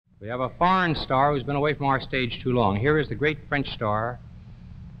We have a foreign star who's been away from our stage too long. Here is the great French star,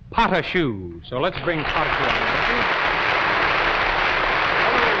 Patachou. So let's bring Patachou on.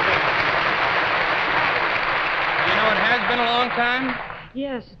 You know, it has been a long time.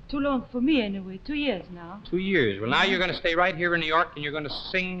 Yes, too long for me anyway. 2 years now. 2 years. Well, now you're going to stay right here in New York, and you're going to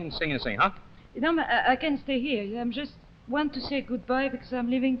sing and sing and sing, huh? No, I can't stay here. I'm just want to say goodbye because I'm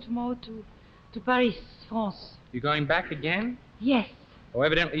leaving tomorrow to Paris, France. You're going back again? Yes. Oh,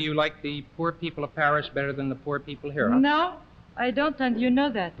 evidently you like the poor people of Paris better than the poor people here, huh? No, I don't, and you know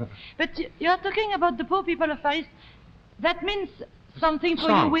that. But you're talking about the poor people of Paris. That means something for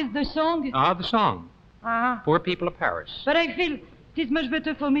you with the song? Ah, the song. Ah. Poor people of Paris. But I feel it is much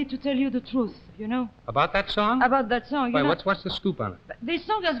better for me to tell you the truth, you know. About that song? About that song, Why, what's the scoop on it? This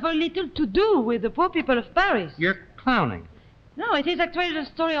song has very little to do with the poor people of Paris. You're clowning. No, it is actually the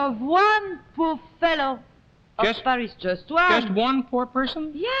story of one poor fellow of Paris. Just one. Just one poor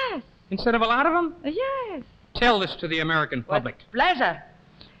person? Yes. Instead of a lot of them? Yes. Tell this to the American public. With pleasure.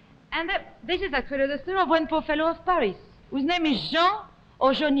 And this is actually the story of one poor fellow of Paris, whose name is Jean,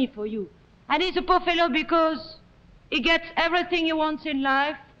 or Johnny for you. And he's a poor fellow because he gets everything he wants in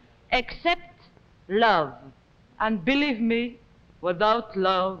life except love. And believe me, without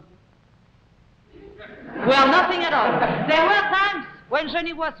love, well, nothing at all. There were times when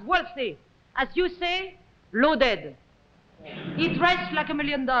Johnny was wealthy, as you say, loaded. He dressed like $1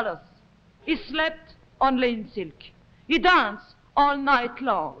 million. He slept only in silk. He danced all night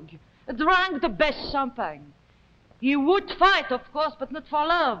long, drank the best champagne. He would fight, of course, but not for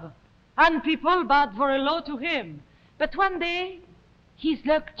love. And people bowed very low to him. But one day, his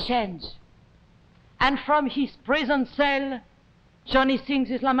luck changed. And from his prison cell, Johnny sings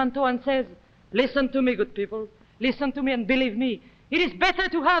his lamento and says, "Listen to me, good people. Listen to me and believe me. It is better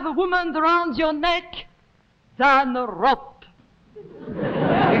to have a woman around your neck than a rope."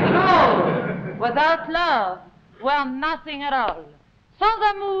 No, without love, we're nothing at all. Sans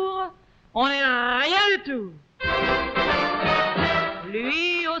amour, on n'est rien du tout.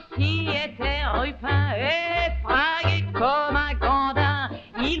 Lui aussi était rupin et fragué comme un gandin.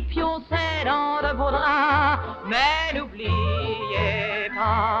 Il pionçait dans de beaux draps, mais n'oubliez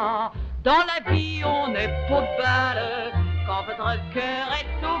pas, dans la vie on est peau de balle. Quand votre cœur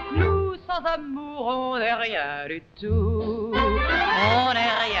est au clou, sans amour on n'est rien du tout. On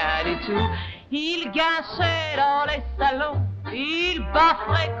n'est rien du tout. Il gâchait dans les salons, il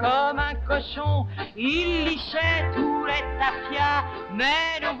bafferait comme un cochon, il lichait tous les tafias,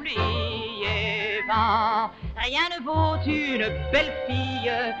 mais n'oubliez pas, rien ne vaut une belle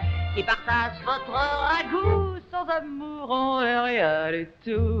fille qui partage votre ragoût. Sans amour, on n'est rien du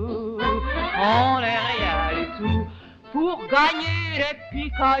tout. On n'est rien du tout. Pour gagner les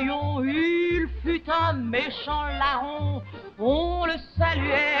picaillons, il fut un méchant larron. On le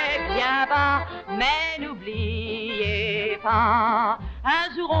saluait bien bas, mais n'oubliez pas, un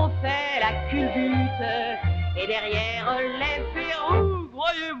jour on fait la culbute, et derrière les verrous,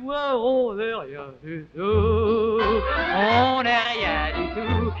 croyez-moi, on n'est rien du tout. On n'est rien du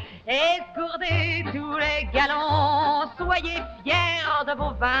tout. Escourdez tous les galants, soyez fiers de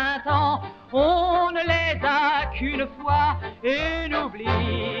vos 20 ans. On ne les a qu'une fois, et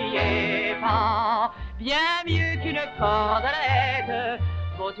n'oubliez pas, bien mieux qu'une cordelette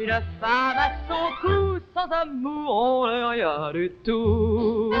vaut une femme à son cou. Sans amour, on n'est rien du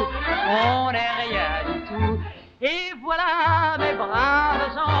tout. On n'est rien du tout. Et voilà, mes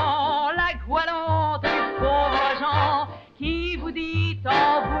braves gens, la goualante du pauvre Jean, qui vous dit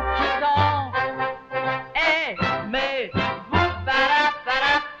en vous quittant